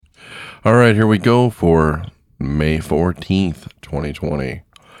All right, here we go for May 14th, 2020.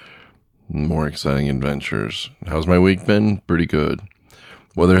 More exciting adventures. How's my week been? Pretty good.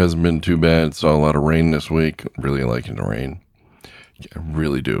 Weather hasn't been too bad. Saw a lot of rain this week. Really liking the rain. I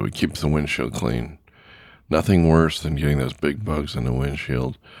really do. It keeps the windshield clean. Nothing worse than getting those big bugs in the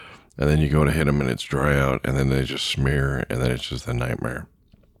windshield. And then you go to hit them and it's dry out. And then they just smear. And then it's just a nightmare.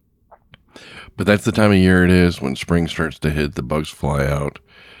 But that's the time of year it is when spring starts to hit. The bugs fly out.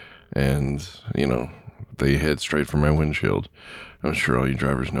 And, they head straight for my windshield. I'm sure all you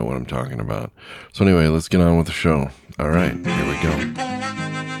drivers know what I'm talking about. So anyway, let's get on with the show. All right, here we go.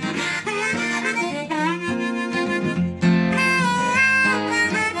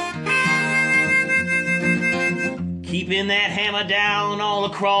 Keeping that hammer down all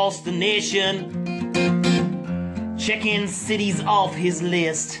across the nation. Checking cities off his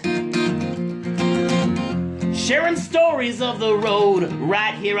list. Sharing stories of the road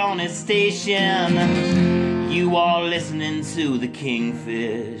right here on his station. You are listening to the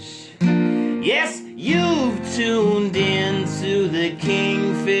Kingfish. Yes, you've tuned in to the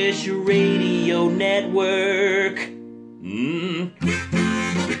Kingfish Radio Network.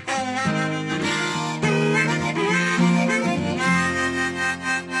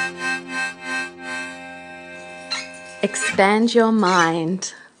 Expand your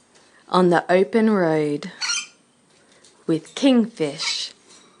mind on the open road with Kingfish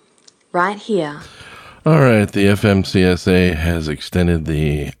right here. All right, the FMCSA has extended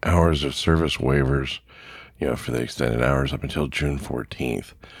the hours of service waivers, for the extended hours up until June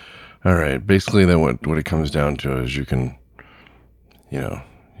 14th. All right, basically that what it comes down to is you can,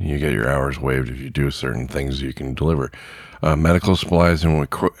 you get your hours waived if you do certain things you can deliver. Medical supplies and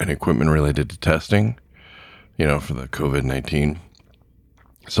equipment related to testing, for the COVID-19.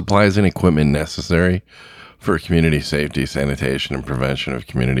 Supplies and equipment necessary for community safety, sanitation, and prevention of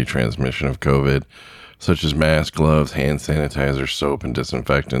community transmission of COVID, such as masks, gloves, hand sanitizer, soap, and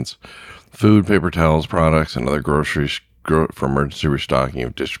disinfectants, food, paper towels, products, and other groceries for emergency restocking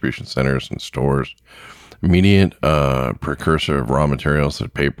of distribution centers and stores, immediate precursor of raw materials such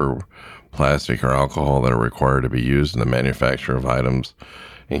as paper, plastic, or alcohol that are required to be used in the manufacture of items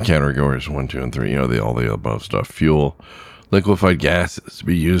in categories 1, 2, and 3, all the above stuff, fuel, liquefied gases to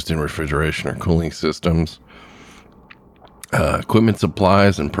be used in refrigeration or cooling systems, equipment,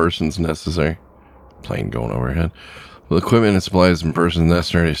 supplies, and persons necessary. Plane going overhead. Well, equipment and supplies and persons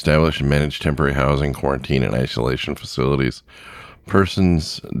necessary to establish and manage temporary housing, quarantine, and isolation facilities.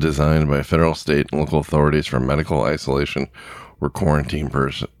 Persons designed by federal, state, and local authorities for medical isolation or quarantine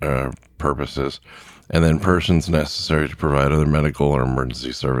purposes. And then persons necessary to provide other medical or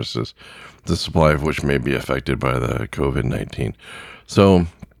emergency services, the supply of which may be affected by the COVID-19. So,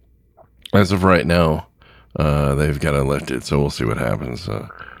 as of right now, they've got to lift it, so we'll see what happens.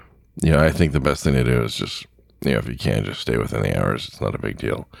 I think the best thing to do is just, if you can, just stay within the hours. It's not a big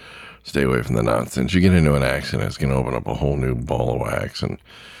deal. Stay away from the nonsense. You get into an accident, it's going to open up a whole new ball of wax. And,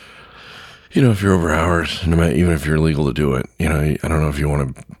 if you're over hours, even if you're legal to do it, I don't know if you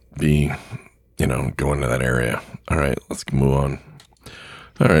want to be, go into that area. All right, let's move on.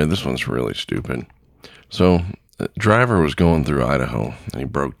 All right, this one's really stupid. So, a driver was going through Idaho, and he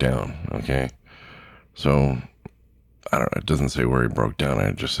broke down, okay? So, I don't know, it doesn't say where he broke down.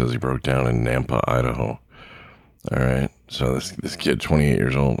 It just says he broke down in Nampa, Idaho. All right, so this kid, 28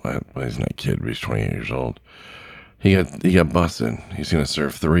 years old, well, he's not a kid, but he's 28 years old. He got busted. He's going to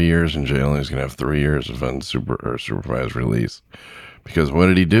serve 3 years in jail, and he's going to have 3 years of supervised release. Because what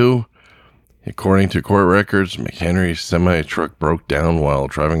did he do? According to court records, McHenry's semi-truck broke down while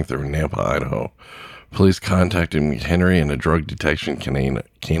driving through Nampa, Idaho. Police contacted McHenry, and a drug detection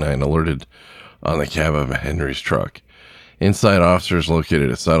canine alerted on the cab of McHenry's truck. Inside, officers located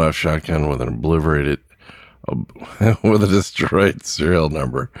a sawed-off shotgun with with a destroyed serial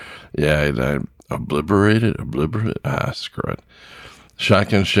number. Yeah, obliterated. Screw it.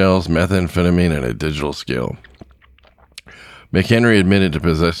 Shotgun shells, methamphetamine, and a digital scale. McHenry admitted to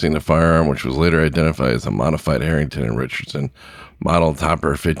possessing the firearm, which was later identified as a modified Harrington and Richardson model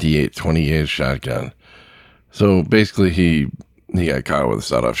Topper 58 20-gauge shotgun. So basically, he got caught with a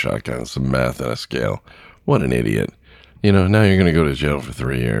sawed-off shotgun, some meth, and a scale. What an idiot. Now you're going to go to jail for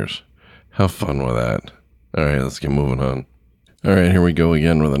 3 years. Have fun with that. All right, let's get moving on. All right, here we go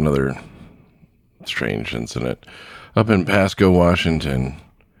again with another strange incident. Up in Pasco, Washington,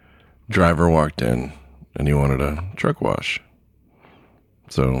 driver walked in, and he wanted a truck wash.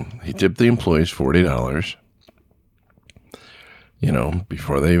 So he tipped the employees $40,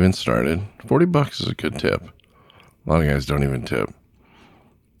 before they even started. $40 is a good tip. A lot of guys don't even tip.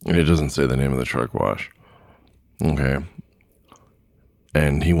 And it doesn't say the name of the truck wash. Okay.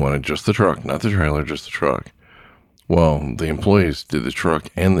 And he wanted just the truck, not the trailer, just the truck. Well, the employees did the truck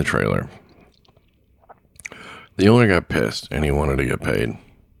and the trailer. The owner got pissed, and he wanted to get paid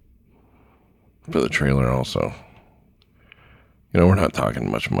for the trailer also. We're not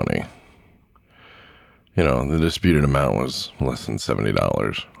talking much money. The disputed amount was less than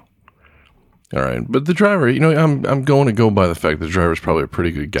 $70. All right, but the driver, I'm going to go by the fact the driver's probably a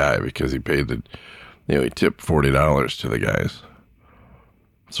pretty good guy because he paid he tipped $40 to the guys.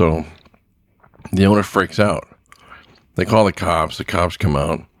 So the owner freaks out. They call the cops. The cops come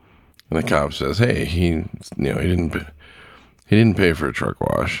out, and the cop says, "Hey, he didn't pay for a truck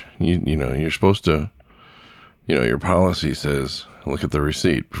wash. You're supposed to, your policy says look at the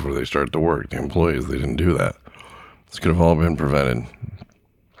receipt before they start to work. The employees, they didn't do that. This could have all been prevented.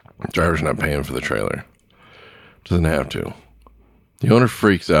 The driver's not paying for the trailer. Doesn't have to." The owner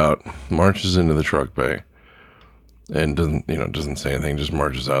freaks out, marches into the truck bay, and doesn't say anything, just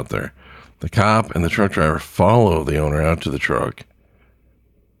marches out there. The cop and the truck driver follow the owner out to the truck,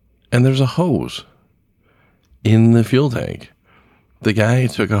 and there's a hose in the fuel tank. The guy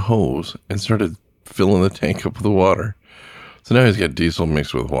took a hose and started filling the tank up with water. So now he's got diesel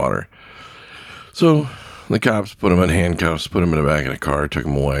mixed with water. So the cops put him in handcuffs, put him in the back of the car, took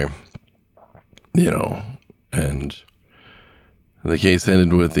him away, and the case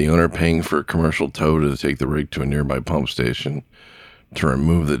ended with the owner paying for a commercial tow to take the rig to a nearby pump station to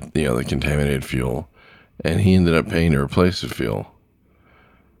remove the contaminated fuel, and he ended up paying to replace the fuel.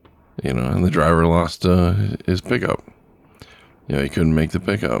 And the driver lost his pickup. He couldn't make the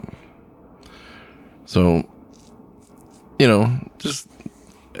pickup. So, just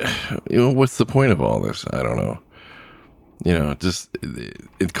what's the point of all this? I don't know.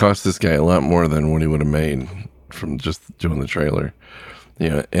 It cost this guy a lot more than what he would have made from just doing the trailer.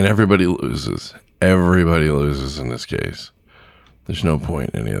 And everybody loses. Everybody loses in this case. There's no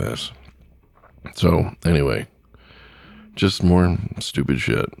point in any of this. So, anyway, just more stupid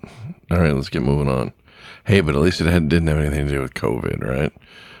shit. All right, let's get moving on. Hey, but at least it didn't have anything to do with COVID, right?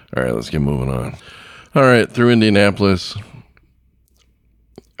 All right, let's get moving on. All right, through Indianapolis,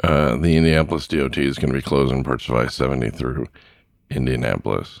 the Indianapolis DOT is going to be closing parts of I-70 through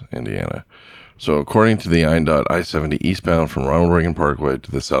Indianapolis, Indiana. So according to the INDOT, I-70 eastbound from Ronald Reagan Parkway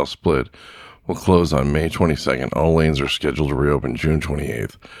to the South Split will close on May 22nd. All lanes are scheduled to reopen June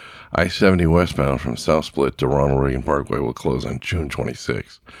 28th. I-70 westbound from South Split to Ronald Reagan Parkway will close on June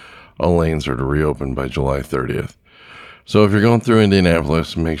 26th. All lanes are to reopen by July 30th. So if you're going through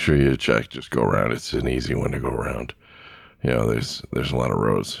Indianapolis, make sure you check. Just go around. It's an easy one to go around. There's a lot of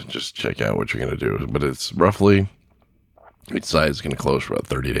roads. Just check out what you're going to do. But it's roughly, each side is going to close for about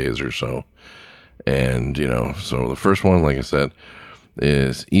 30 days or so. And, so the first one, like I said,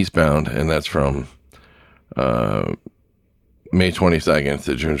 is eastbound, and that's from May 22nd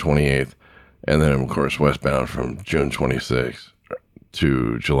to June 28th. And then, of course, westbound from June 26th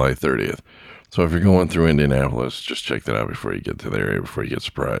to July 30th. So if you're going through Indianapolis, just check that out before you get to the area, before you get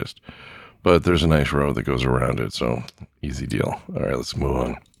surprised. But there's a nice road that goes around it, so easy deal. All right, let's move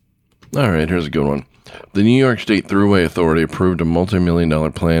on. All right, here's a good one. The New York State Thruway Authority approved a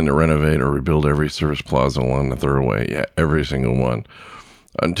multi-million-dollar plan to renovate or rebuild every service plaza along the Thruway. Yeah, every single one.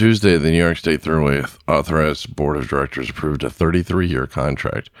 On Tuesday, the New York State Thruway Authorized Board of Directors approved a 33-year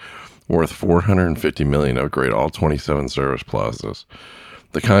contract worth $450 million to upgrade all 27 service plazas.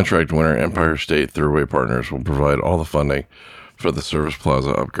 The contract winner, Empire State Thruway Partners, will provide all the funding for the service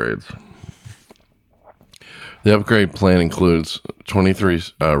plaza upgrades. The upgrade plan includes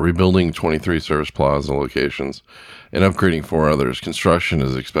rebuilding 23 service plaza locations and upgrading 4 others. Construction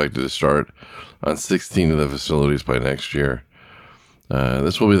is expected to start on 16 of the facilities by next year.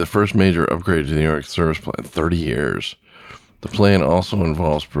 This will be the first major upgrade to the New York service plan in 30 years. The plan also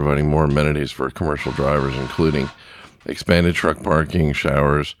involves providing more amenities for commercial drivers, including expanded truck parking,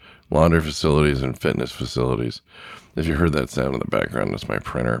 showers, laundry facilities, and fitness facilities. If you heard that sound in the background, that's my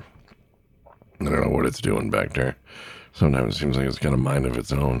printer. I don't know what it's doing back there. Sometimes it seems like it's got a mind of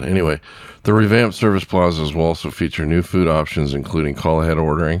its own. Anyway, the revamped service plazas will also feature new food options, including call-ahead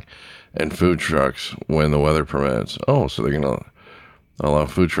ordering and food trucks when the weather permits. Oh, so they're going to allow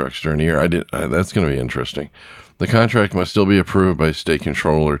food trucks during the year. That's going to be interesting. The contract must still be approved by State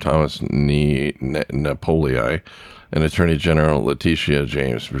Controller Thomas Napoli and Attorney General Letitia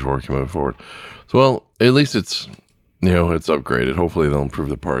James before it can move forward. So, well, at least it's upgraded. Hopefully they'll improve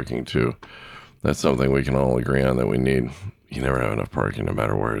the parking too. That's something we can all agree on that we need. You never have enough parking no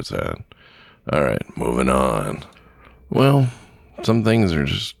matter where it's at. All right, moving on. Well, some things are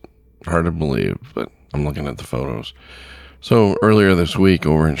just hard to believe, but I'm looking at the photos. So earlier this week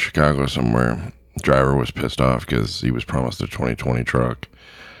over in Chicago somewhere, The driver was pissed off because he was promised a 2020 truck,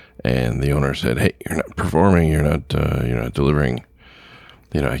 and the owner said, "Hey, you're not performing. You're not delivering.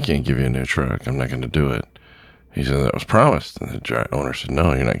 I can't give you a new truck. I'm not going to do it." He said, "That was promised." And the owner said,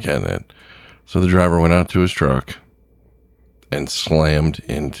 "No, you're not getting it." So the driver went out to his truck and slammed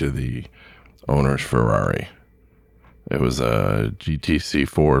into the owner's Ferrari. It was a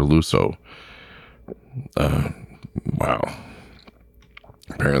GTC4 Lusso. Wow.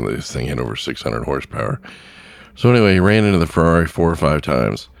 Apparently this thing had over 600 horsepower. So anyway, he ran into the Ferrari 4 or 5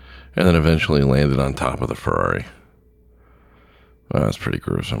 times and then eventually landed on top of the Ferrari. Well, that's pretty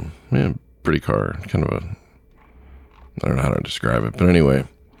gruesome. Yeah, pretty car. Kind of I don't know how to describe it. But anyway,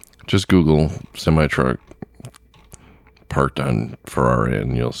 just Google semi-truck parked on Ferrari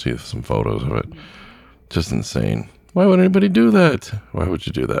and you'll see some photos of it. Just insane. Why would anybody do that? Why would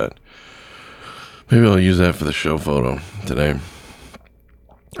you do that? Maybe I'll use that for the show photo today.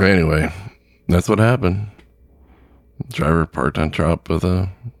 Anyway, that's what happened. The driver parked on top of the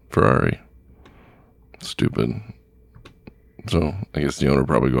Ferrari. Stupid. So I guess the owner will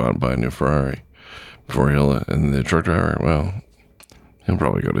probably go out and buy a new Ferrari before and the truck driver, well, he'll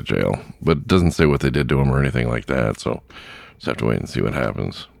probably go to jail. But it doesn't say what they did to him or anything like that, so just have to wait and see what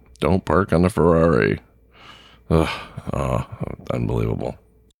happens. Don't park on the Ferrari. Ugh, unbelievable.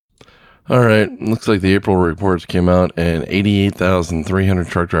 All right, looks like the April reports came out and 88,300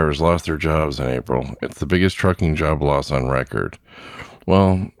 truck drivers lost their jobs in April. It's the biggest trucking job loss on record.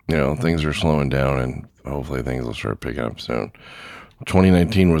 Well, things are slowing down and hopefully things will start picking up soon.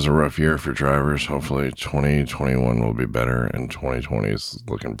 2019 was a rough year for drivers. Hopefully 2021 will be better and 2020 is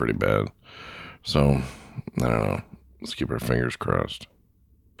looking pretty bad. So, I don't know. Let's keep our fingers crossed.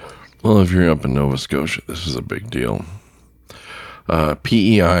 Well, if you're up in Nova Scotia, this is a big deal.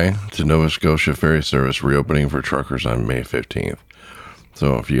 PEI to Nova Scotia ferry service reopening for truckers on May 15th.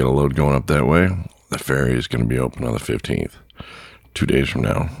 So if you get a load going up that way, the ferry is going to be open on the 15th. 2 days from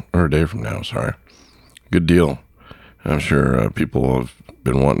now, or a day from now, sorry. Good deal. I'm sure people have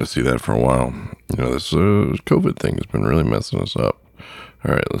been wanting to see that for a while. This COVID thing has been really messing us up.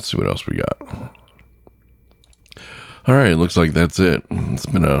 All right, let's see what else we got. All right, looks like that's it. It's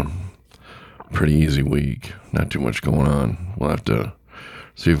been a pretty easy week. Not too much going on. We'll have to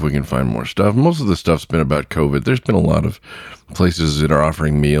see if we can find more stuff. Most of the stuff's been about COVID. There's been a lot of places that are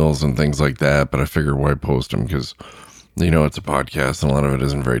offering meals and things like that, but I figured why post them because, it's a podcast and a lot of it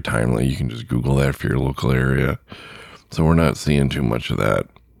isn't very timely. You can just Google that for your local area. So we're not seeing too much of that.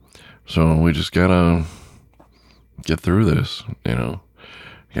 So we just gotta get through this, Gotta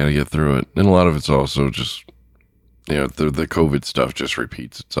get through it. And a lot of it's also just, the COVID stuff just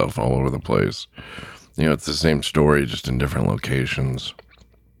repeats itself all over the place. It's the same story, just in different locations.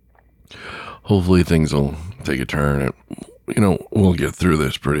 Hopefully things will take a turn and, we'll get through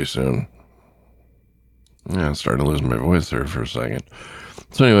this pretty soon. Yeah, I started losing my voice there for a second.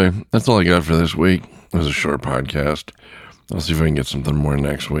 So anyway, that's all I got for this week. It was a short podcast. I'll see if I can get something more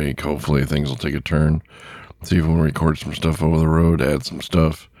next week. Hopefully things will take a turn. See if we can record some stuff over the road, add some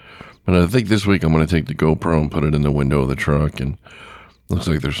stuff. But I think this week I'm going to take the GoPro and put it in the window of the truck. And looks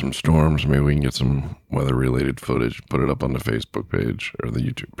like there's some storms. Maybe we can get some weather-related footage, put it up on the Facebook page or the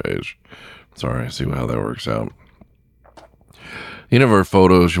YouTube page. Sorry, see how that works out. Our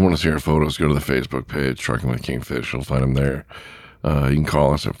photos, you want to see our photos, go to the Facebook page, Trucking with Kingfish. You'll find them there. You can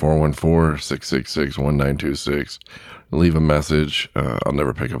call us at 414-666-1926. Leave a message. I'll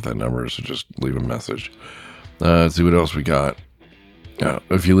never pick up that number, so just leave a message. Let's see what else we got.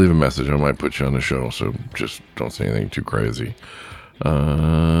 If you leave a message, I might put you on the show, so just don't say anything too crazy.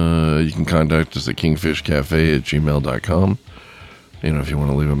 You can contact us at kingfishcafe@gmail.com. If you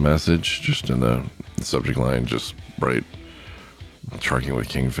want to leave a message, just in the subject line, just write Trucking with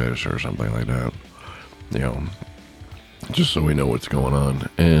Kingfish or something like that. Just so we know what's going on.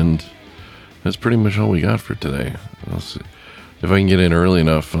 And that's pretty much all we got for today. I'll see. If I can get in early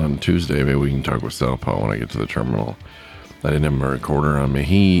enough on Tuesday, maybe we can talk with Southpaw when I get to the terminal. I didn't have my recorder on me.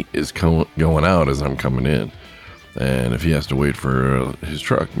 He is going out as I'm coming in. And if he has to wait for his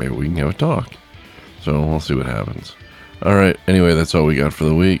truck, maybe we can have a talk. So we'll see what happens. All right. Anyway, that's all we got for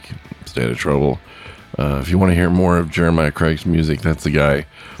the week. Stay out of trouble. If you want to hear more of Jeremiah Craig's music, that's the guy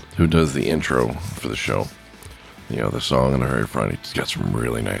who does the intro for the show. The song on the very front. He's got some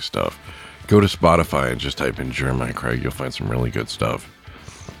really nice stuff. Go to Spotify and just type in Jeremiah Craig. You'll find some really good stuff.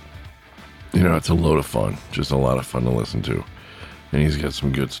 It's a load of fun. Just a lot of fun to listen to. And he's got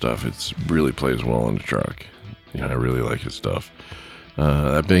some good stuff. It really plays well in the truck. I really like his stuff.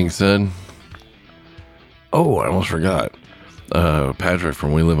 That being said, I almost forgot. Patrick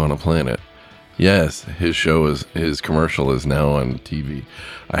from We Live on a Planet. Yes, his commercial is now on TV.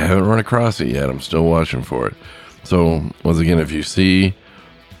 I haven't run across it yet. I'm still watching for it. So once again, if you see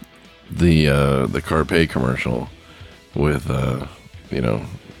the Carpe commercial with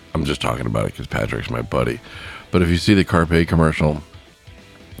I'm just talking about it because Patrick's my buddy. But if you see the Carpe commercial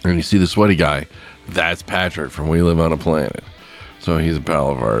and you see the sweaty guy, that's Patrick from We Live on a Planet. So he's a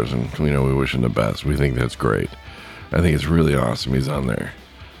pal of ours, and we wish him the best. We think that's great. I think it's really awesome he's on there.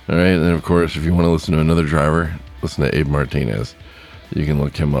 All right, and then of course, if you want to listen to another driver, listen to Abe Martinez. You can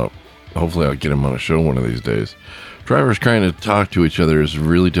look him up. Hopefully I'll get him on a show one of these days. Drivers trying to talk to each other is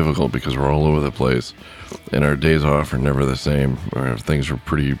really difficult because we're all over the place, and our days off are never the same, or things are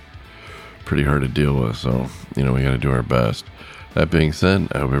pretty hard to deal with. So, we got to do our best. That being said,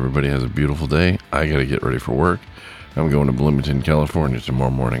 I hope everybody has a beautiful day. I got to get ready for work. I'm going to Bloomington, California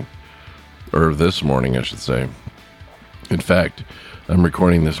tomorrow morning. Or this morning, I should say. In fact, I'm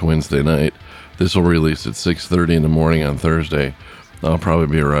recording this Wednesday night. This will release at 6:30 in the morning on Thursday. I'll probably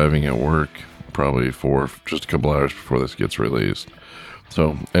be arriving at work probably just a couple hours before this gets released.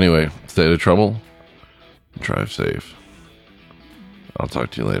 So anyway, stay out of trouble. Drive safe. I'll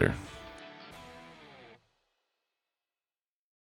talk to you later.